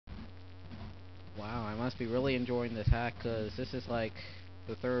Wow, I must be really enjoying this hack, cause this is like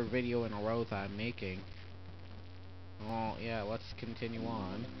the third video in a row that I'm making. Oh, yeah, let's continue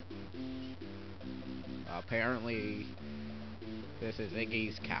on. Apparently, this is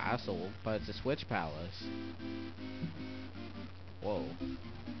Iggy's castle, but it's a Switch Palace. Whoa.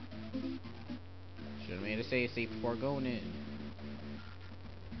 Should've made a save state before going in.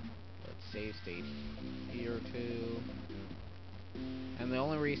 Let's save state here too. And the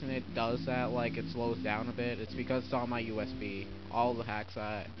only reason it does that, like it slows down a bit, it's because it's on my USB. All the hacks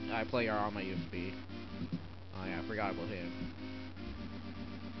I play are on my USB. Oh yeah, I forgot about him.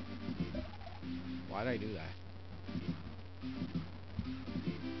 Why'd I do that?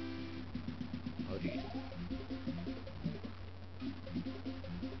 Oh jeez.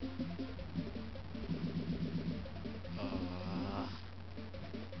 Uh,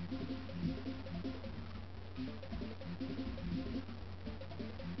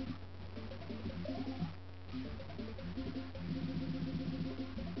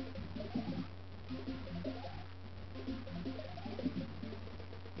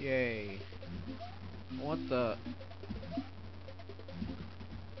 Yay. What the?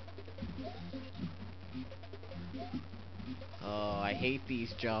 Oh, I hate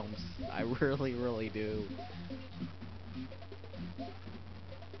these jumps. I really, really do.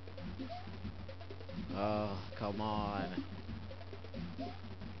 Oh, come on.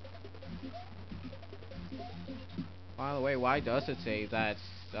 By the way, why does it say that's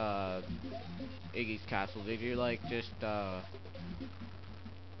Iggy's castle? Did you like just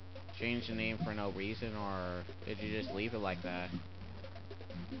change the name for no reason, or did you just leave it like that?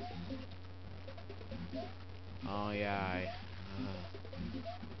 Oh yeah,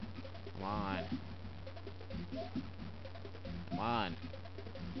 come on. Come on.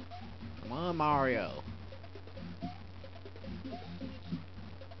 Come on, Mario.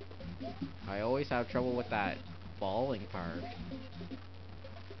 I always have trouble with that falling part.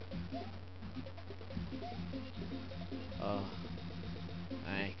 Oh,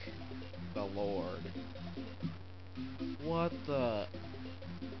 thank the Lord. What the?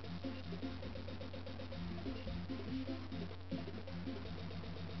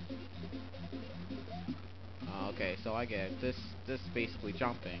 Oh, okay, so I get it. This is basically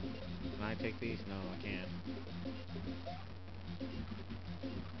jumping. Can I take these? No, I can't.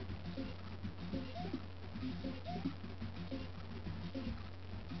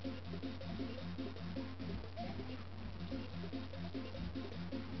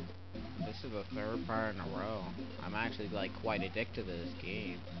 This is the third part in a row. I'm actually like quite addicted to this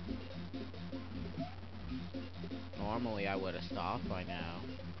game. Normally I would have stopped by now.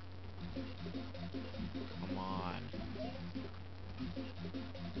 Come on.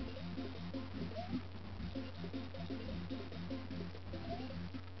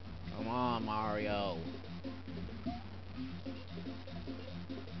 Come on, Mario.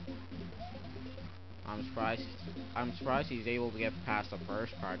 I'm surprised. I'm surprised he's able to get past the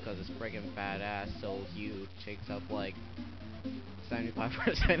first part because it's friggin' badass, so huge. Takes up like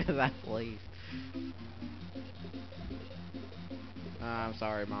 75% of that place. I'm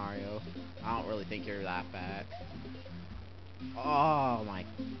sorry, Mario. I don't really think you're that bad. Oh my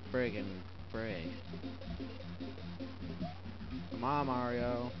friggin' frig. Come on,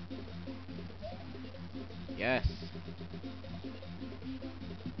 Mario. Yes.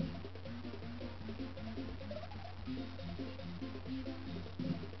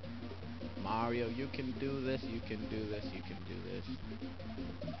 Mario, you can do this, you can do this, you can do this.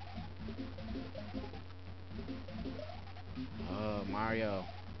 Oh, Mario,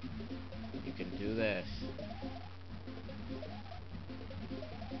 you can do this.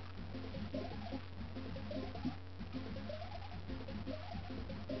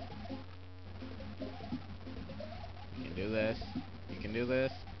 You can do this. You can do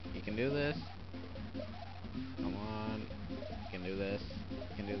this. You can do this. Come on. You can do this.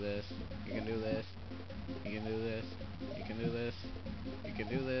 You can do this. You can do this. You can do this. You can do this. You can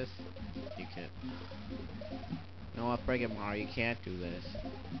do this. You can. No, what, friggin' Mario, you can't do this.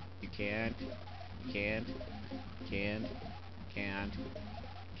 You can't. You can't. Can't. Can't.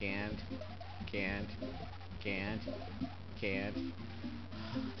 Can't. Can't. Can't. Can't.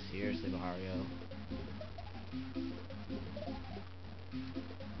 Seriously, Mario.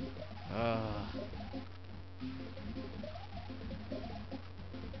 Ugh.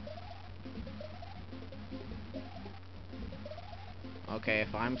 Okay,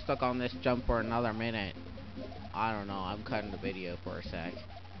 if I'm stuck on this jump for another minute, I don't know, I'm cutting the video for a sec.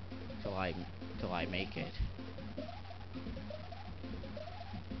 Till I, till I make it.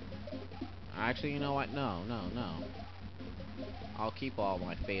 Actually, you know what? No, no, no. I'll keep all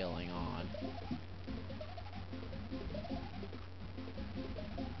my failing on.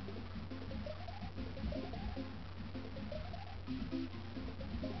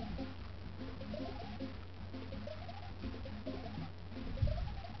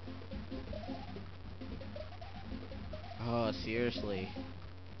 Oh, seriously.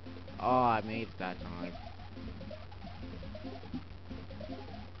 Oh, I made it that time.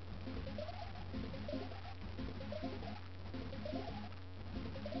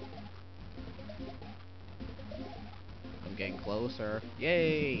 I'm getting closer.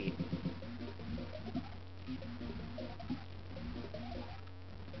 Yay!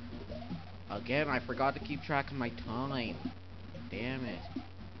 Again, I forgot to keep track of my time. Damn it.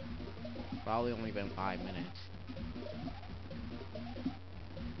 Probably only been 5 minutes.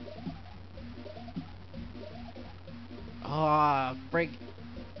 Ah, frick.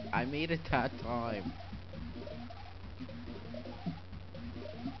 I made it that time.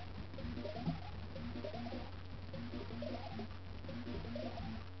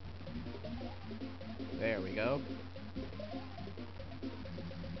 There we go.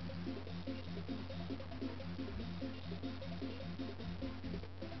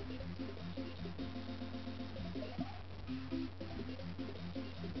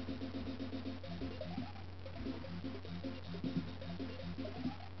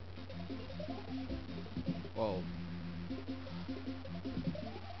 Whoa. Oh,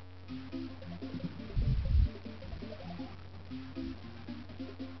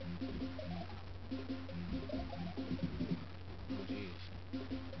 jeez.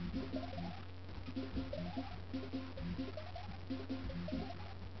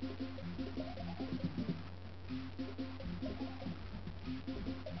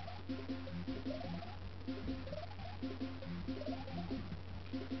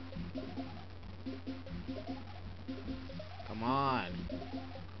 Come on.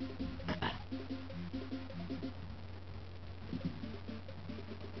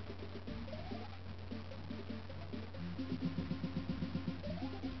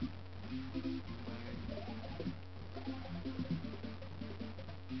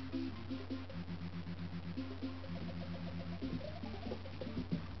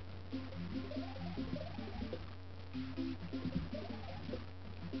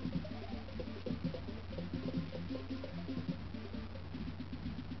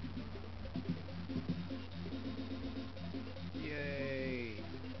 Yay.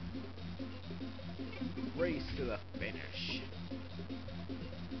 Race to the finish.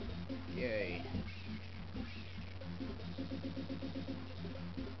 Yay.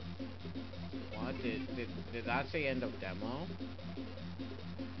 What? Did that say end of demo?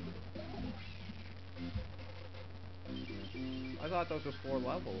 I thought those was 4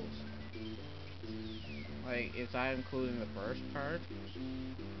 levels. Like, is that including the first part?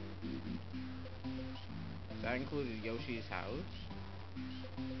 That included Yoshi's house?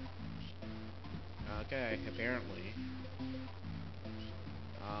 Okay, apparently.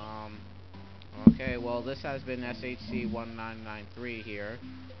 Um, okay, well, this has been SHC1993 here.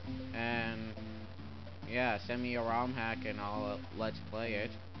 And, yeah, send me a ROM hack and I'll let's play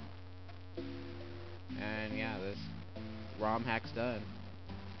it. And, yeah, this ROM hack's done.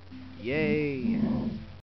 Yay!